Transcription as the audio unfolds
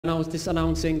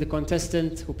Announcing the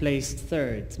contestant who placed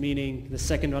third, meaning the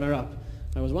second runner-up.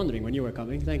 I was wondering when you were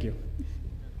coming, thank you.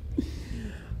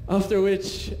 After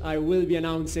which, I will be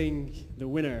announcing the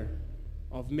winner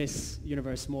of Miss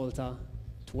Universe Malta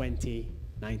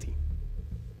 2019.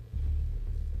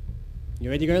 You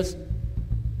ready, girls?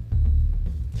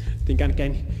 I think I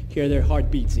can hear their heart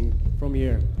beating from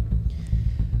here.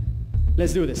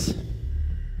 Let's do this.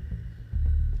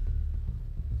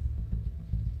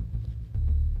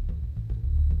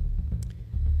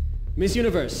 Miss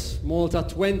Universe Malta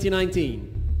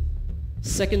 2019,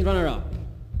 second runner-up,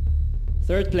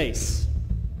 third place,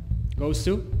 goes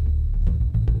to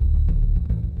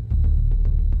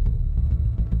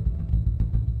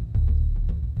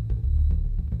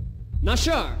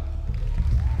Nashar.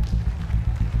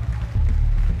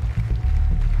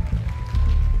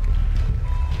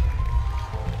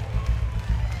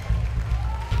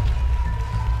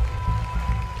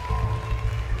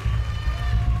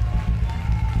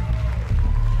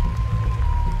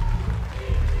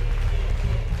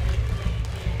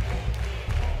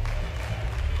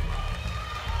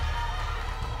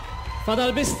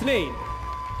 Fadal bis tnejn.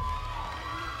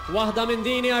 Waħda minn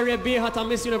dini għal-rebbieħa ta'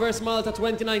 Miss Universe Malta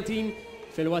 2019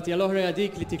 fil-watija l-oħra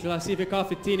dik li tikklassifika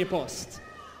fit-tieni post.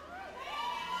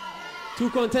 Two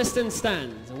contestants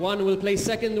stand. One will place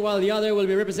second while the other will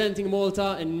be representing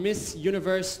Malta in Miss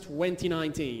Universe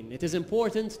 2019. It is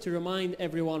important to remind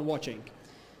everyone watching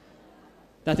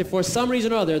that if for some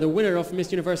reason or other the winner of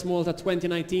Miss Universe Malta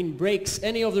 2019 breaks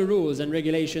any of the rules and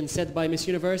regulations set by Miss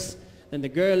Universe, then the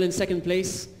girl in second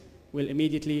place will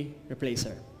immediately replace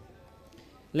her.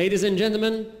 Ladies and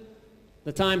gentlemen,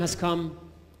 the time has come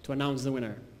to announce the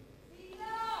winner.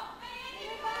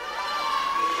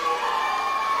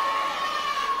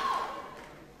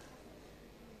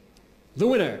 The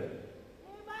winner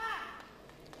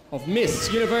of Miss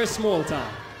Universe Malta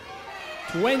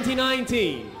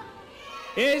 2019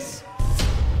 is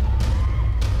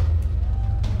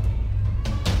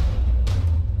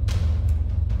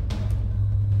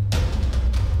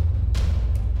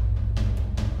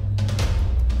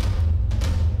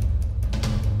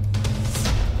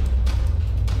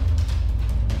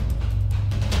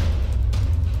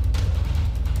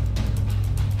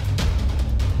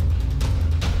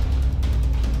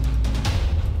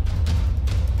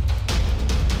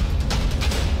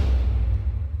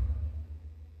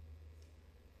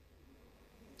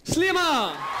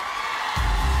Sliema!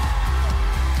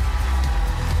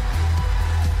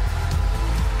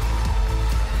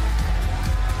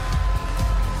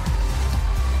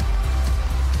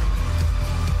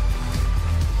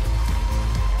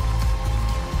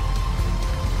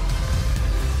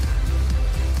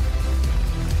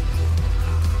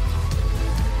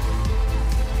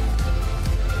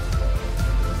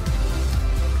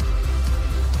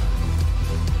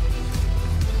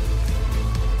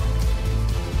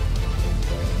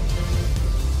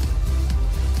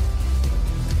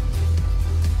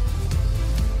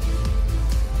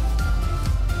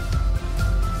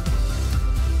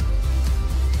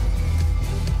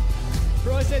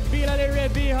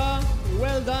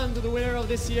 Well done to the winner of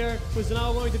this year, who's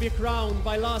now going to be crowned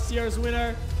by last year's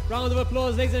winner. Round of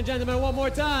applause, ladies and gentlemen, one more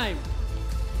time.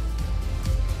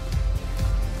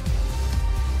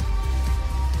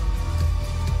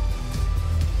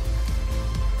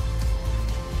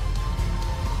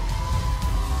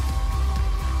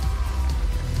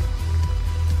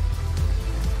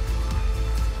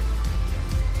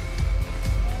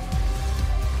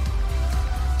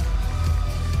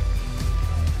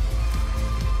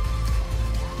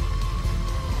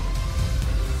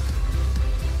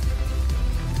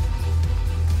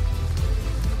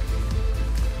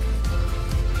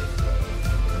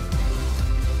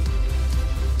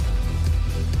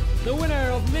 The winner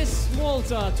of Miss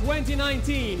Malta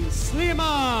 2019,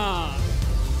 Sliema.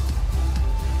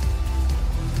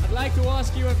 I'd like to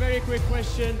ask you a very quick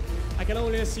question. I can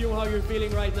only assume how you're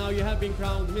feeling right now. You have been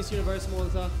crowned Miss Universe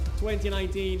Malta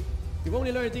 2019. You've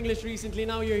only learned English recently.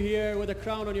 Now you're here with a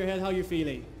crown on your head. How are you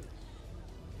feeling?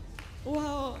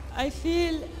 Wow, I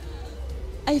feel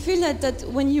that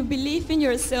when you believe in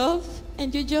yourself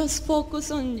and you just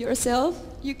focus on yourself,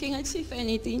 you can achieve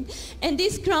anything. And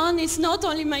this crown is not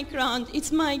only my crown,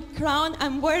 it's my crown.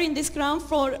 I'm wearing this crown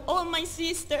for all my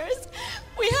sisters.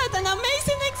 We had an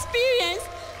amazing experience.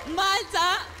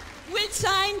 Malta will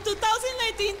shine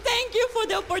 2019. Thank you for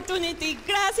the opportunity.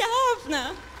 Gracias,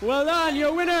 ħafna. Well done,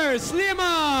 your winner,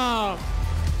 Sliema!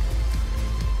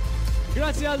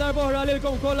 Grazzi għal darbohra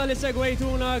lilkom kolla li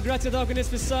segwejtuna, grazzi dawk in-nies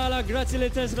fis-sala, grazzi lil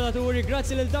telespettaturi,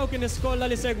 grazzi lil dawk in-nies kolla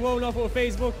li segwowna fuq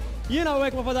Facebook. Jiena u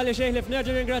ma fadali xejn li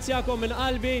f'nerġa' ringrazzjakom minn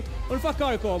qalbi u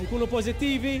nfakkarkom kunu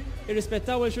pożittivi,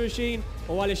 irrispettaw il-xulxin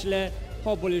u għaliex le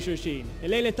ħobbu lil xulxin.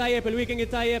 Il-lejli tajjeb, il-weekend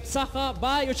tajjeb, saħħa,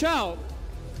 bye u ciao!